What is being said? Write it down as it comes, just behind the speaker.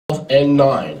and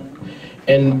 9.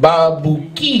 And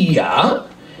Babukia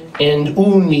and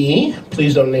Uni,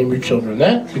 please don't name your children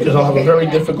that, because I'll have a very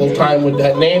difficult time with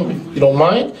that name, if you don't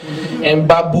mind. And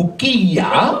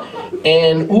Babukia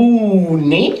and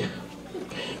Uni,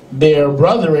 their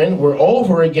brethren, were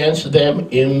over against them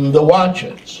in the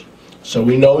watches. So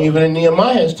we know even in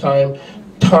Nehemiah's time,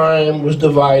 time was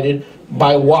divided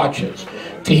by watches.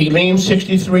 Tehillim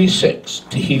 63:6.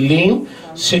 Tehillim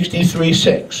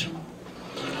 63:6.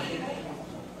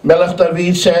 Melech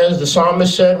David says, the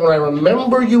psalmist said, when I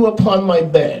remember you upon my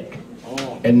bed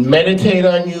and meditate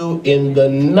on you in the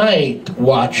night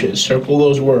watches. Circle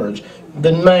those words.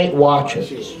 The night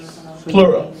watches.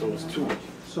 Plural.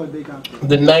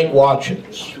 The night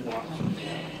watches.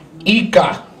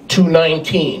 Ika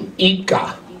 2:19.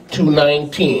 Ika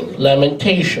 2:19.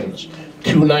 Lamentations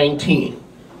 2:19.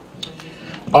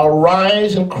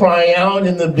 Arise and cry out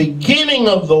in the beginning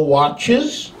of the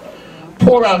watches.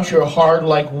 Pour out your heart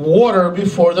like water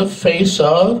before the face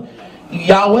of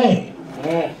Yahweh.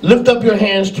 Lift up your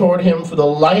hands toward him for the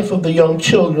life of the young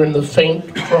children, the faint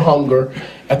for hunger,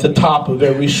 at the top of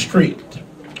every street.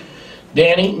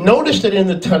 Danny, notice that in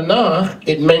the Tanakh,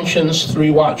 it mentions 3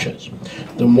 watches.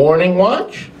 The morning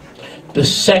watch, the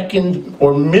second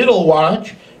or middle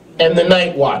watch, and the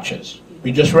night watches.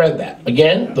 We just read that.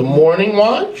 Again, the morning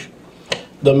watch,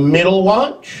 the middle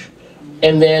watch,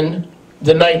 and then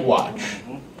the night watch.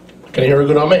 Can I hear a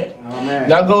good amen? Amen.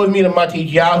 Now go with me to Matthew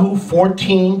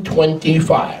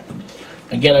 14:25.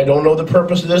 Again, I don't know the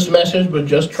purpose of this message, but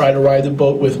just try to ride the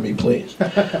boat with me, please.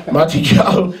 Matthew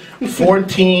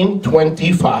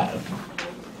 14:25.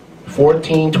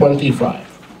 14:25.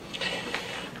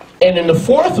 And in the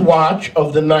 4th watch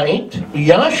of the night,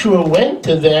 Yahshua went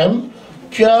to them,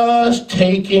 just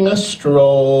taking a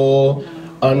stroll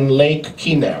on Lake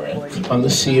Kinneret, on the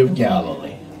Sea of Galilee,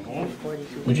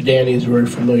 which Danny is very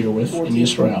familiar with in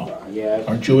Israel,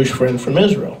 our Jewish friend from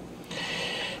Israel.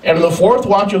 And in the 4th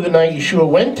watch of the night, Yeshua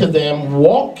went to them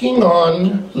walking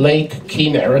on Lake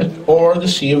Kinneret, or the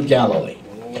Sea of Galilee.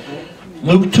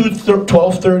 Luke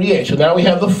 12:38. So now we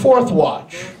have the 4th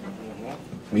watch.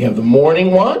 We have the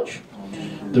morning watch,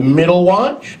 the middle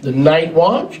watch, the night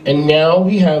watch, and now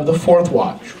we have the 4th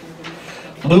watch.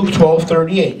 Luke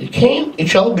 12:38. It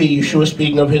shall be, Yeshua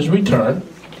speaking of his return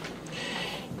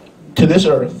to this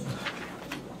earth.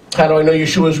 How do I know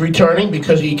Yeshua is returning?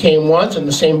 Because he came once, and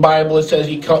the same Bible, it says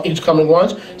he's coming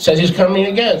once, it says he's coming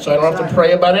again. So I don't have to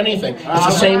pray about anything. It's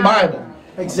the same Bible.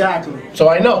 Exactly. So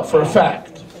I know for a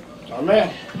fact. Amen.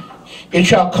 It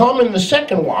shall come in the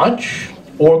 2nd watch,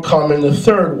 or come in the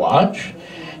 3rd watch,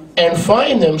 and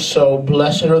find them so,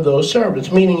 blessed are those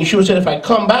servants. Meaning Yeshua said, if I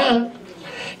come back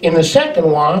in the 2nd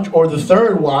watch or the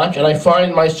 3rd watch, and I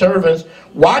find my servants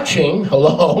watching,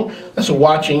 hello, that's what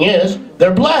watching is,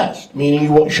 they're blessed. Meaning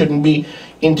you shouldn't be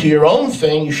into your own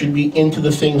thing, you should be into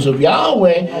the things of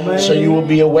Yahweh. Amen. So you will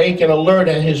be awake and alert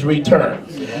at his return.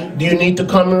 Do you need to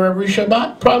come here every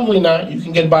Shabbat? Probably not. You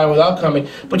can get by without coming.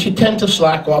 But you tend to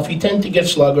slack off, you tend to get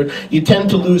sluggard, you tend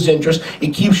to lose interest.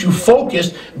 It keeps you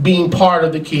focused being part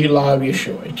of the Kehillah of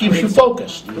Yeshua. It keeps you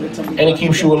focused, and it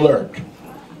keeps you alert.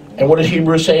 And what does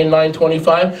Hebrews say in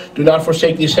 9:25? Do not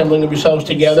forsake the assembling of yourselves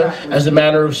together, as the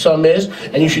manner of some is,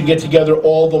 and you should get together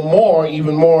all the more,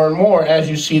 even more and more, as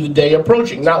you see the day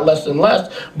approaching. Not less and less,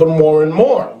 but more and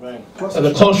more. And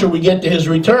the closer we get to his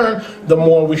return, the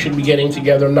more we should be getting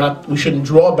together. We shouldn't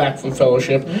draw back from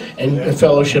fellowship and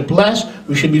fellowship less.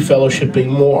 We should be fellowshipping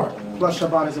more.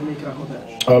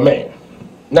 Amen.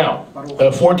 Now,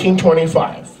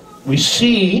 14:25. We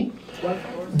see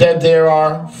that there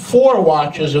are 4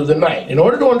 watches of the night. In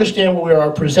order to understand what we are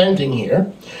presenting here,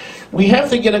 we have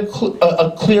to get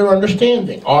a clear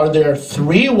understanding. Are there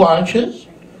 3 watches,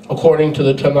 according to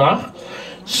the Tanakh?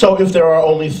 So if there are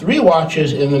only 3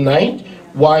 watches in the night,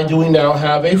 why do we now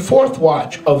have a 4th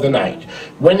watch of the night?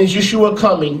 When is Yeshua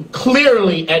coming?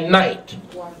 Clearly at night.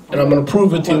 And I'm going to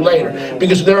prove it to you later.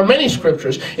 Because there are many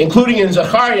scriptures, including in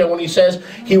Zechariah, when he says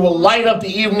he will light up the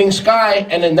evening sky,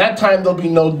 and in that time there'll be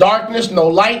no darkness, no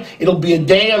light. It'll be a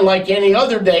day unlike any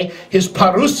other day. His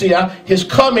parousia, his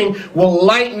coming, will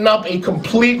lighten up a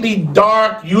completely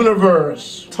dark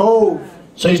universe. Tov.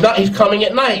 So he's coming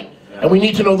at night. And we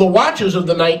need to know the watches of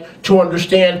the night to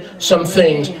understand some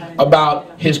things about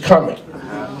his coming.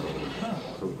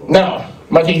 Now,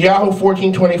 Matthew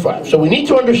 14:25. So we need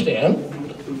to understand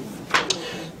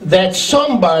that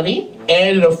somebody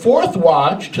added a 4th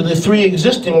watch to the 3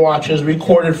 existing watches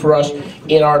recorded for us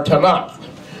in our Tanakh.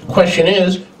 Question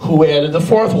is, who added the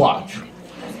 4th watch?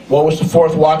 What was the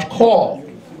 4th watch called?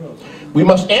 We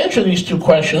must answer these 2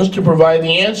 questions to provide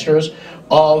the answers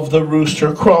of the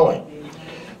rooster crowing.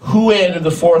 Who added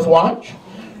the fourth watch?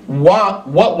 What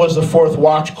was the fourth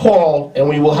watch called? And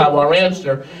we will have our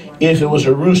answer if it was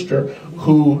a rooster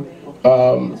who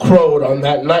crowed on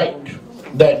that night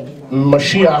that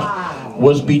Mashiach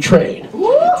was betrayed.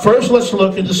 First, let's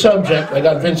look at the subject. I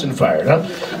got Vincent fired, huh?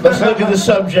 Let's look at the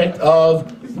subject of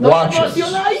watches.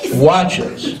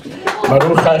 Watches.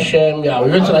 Baruch Hashem Yahweh.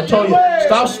 Vincent, I told you,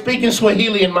 stop speaking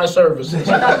Swahili in my services.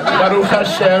 Baruch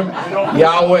Hashem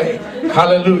Yahweh.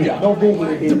 Hallelujah.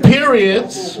 The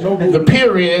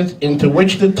periods into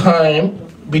which the time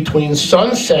between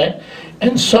sunset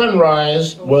and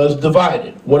sunrise was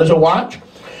divided. What is a watch?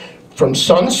 From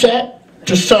sunset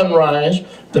to sunrise,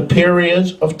 the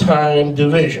periods of time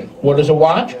division. What is a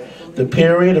watch? The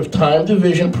period of time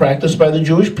division practiced by the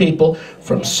Jewish people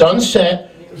from sunset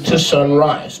to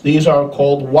sunrise. These are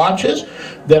called watches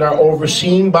that are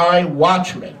overseen by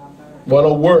watchmen. What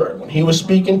a word. When he was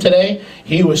speaking today,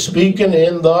 he was speaking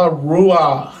in the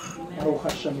Ruach.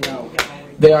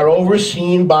 They are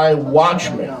overseen by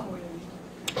watchmen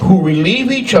who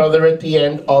relieve each other at the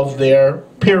end of their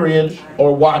period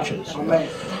or watches.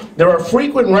 There are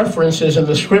frequent references in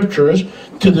the scriptures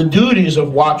to the duties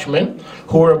of watchmen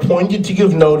who are appointed to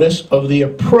give notice of the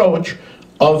approach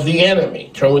of the enemy.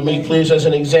 Turn with me, please, as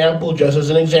an example, just as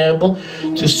an example,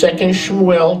 to 2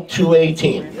 Shmuel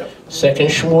 2:18. 2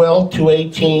 Shmuel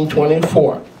 2:18,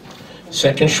 24.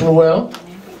 2 Shmuel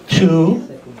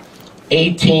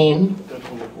 2:18.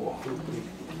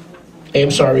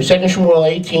 I'm sorry, 2 Shmuel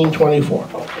 18:24.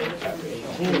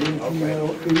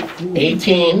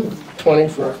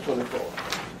 18:24.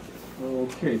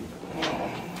 Okay.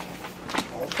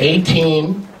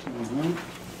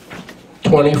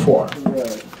 18:24.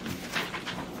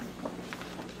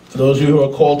 For those of you who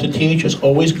are called to teach, it's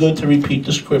always good to repeat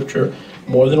the scripture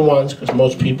more than once, because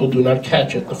most people do not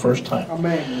catch it the first time.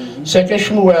 Amen. 2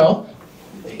 Shmuel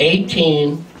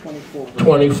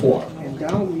 18:24.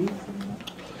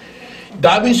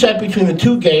 David sat between the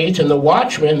two gates, and the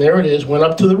watchman, there it is, went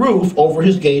up to the roof over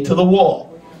his gate to the wall.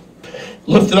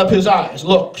 Lifted up his eyes,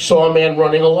 look, saw a man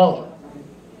running alone.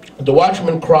 The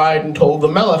watchman cried and told the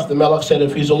Melech. The Melech said,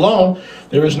 if he's alone,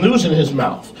 there is news in his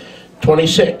mouth.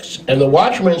 26. And the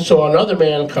watchman saw another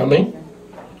man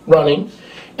running,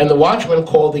 and the watchman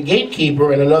called the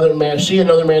gatekeeper, and another man is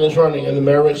running, and the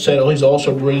Melech said, oh, he's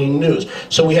also bringing news.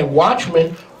 So we have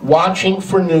watchmen watching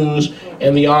for news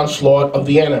and the onslaught of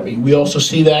the enemy. We also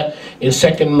see that in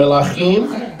 2 Melachim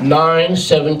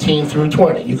 9:17 through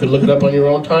 20. You could look it up on your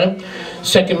own time.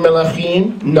 2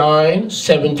 Melachim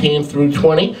 9:17 through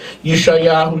 20.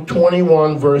 Yeshayahu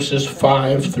 21 verses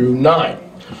 5 through 9.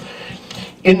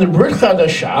 In the Brit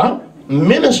Hadashah,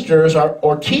 ministers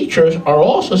or teachers are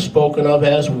also spoken of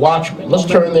as watchmen. Let's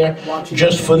turn there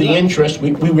just for the interest.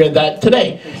 We read that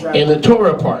today in the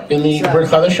Torah part, in the Brit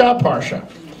Hadashah Parsha.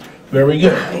 Very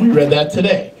good. We read that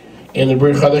today in the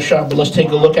Brit Hadashah. But let's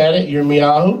take a look at it.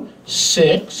 Yirmiyahu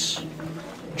 6,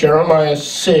 Jeremiah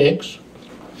 6.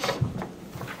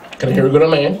 Can I hear a good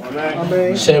amen?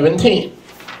 Amen. 17.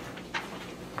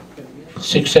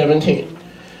 6:17.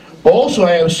 Also,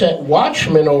 I have set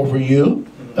watchmen over you.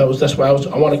 That's why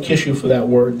I want to kiss you for that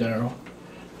word, Darryl.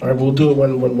 All right, we'll do it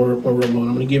when we're alone.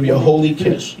 I'm going to give you a holy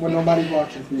kiss. When nobody's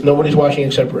watching. Nobody's watching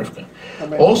except Rivka.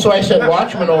 Also, I set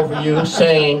watchmen over you,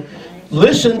 saying,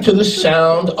 listen to the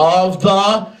sound of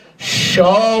the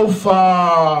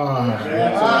shofar.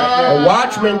 A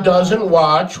watchman doesn't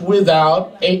watch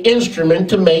without an instrument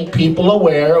to make people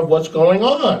aware of what's going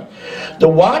on. The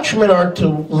watchmen are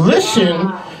to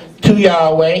listen to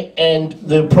Yahweh and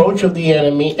the approach of the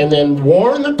enemy, and then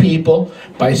warn the people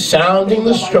by sounding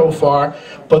the shofar.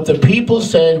 But the people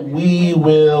said, we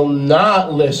will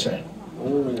not listen.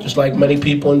 Just like many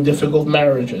people in difficult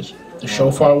marriages. The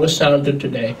shofar was sounded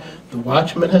today. The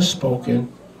watchman has spoken.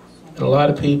 And a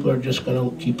lot of people are just going to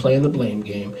keep playing the blame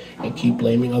game and keep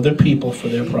blaming other people for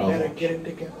their problems.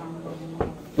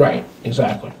 Right,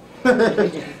 exactly.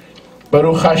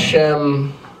 Baruch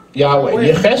Hashem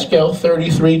Yahweh. Yecheskel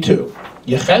 33:2.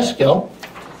 Yecheskel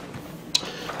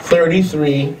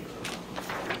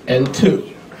 33:2.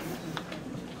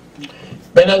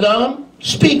 Ben Adam,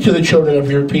 speak to the children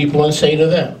of your people and say to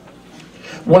them,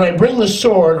 when I bring the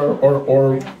sword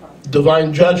or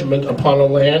divine judgment upon a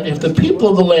land, if the people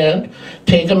of the land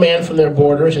take a man from their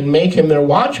borders and make him their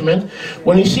watchman,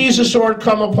 when he sees the sword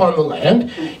come upon the land,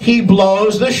 he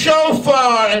blows the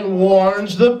shofar and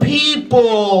warns the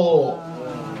people.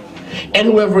 And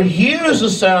whoever hears the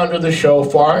sound of the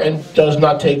shofar and does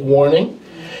not take warning,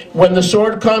 when the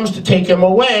sword comes to take him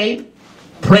away,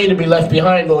 pray to be left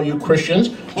behind, all you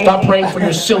Christians. Stop praying for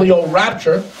your silly old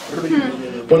rapture.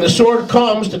 When the sword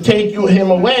comes to take him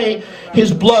away,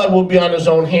 his blood will be on his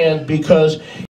own hand, because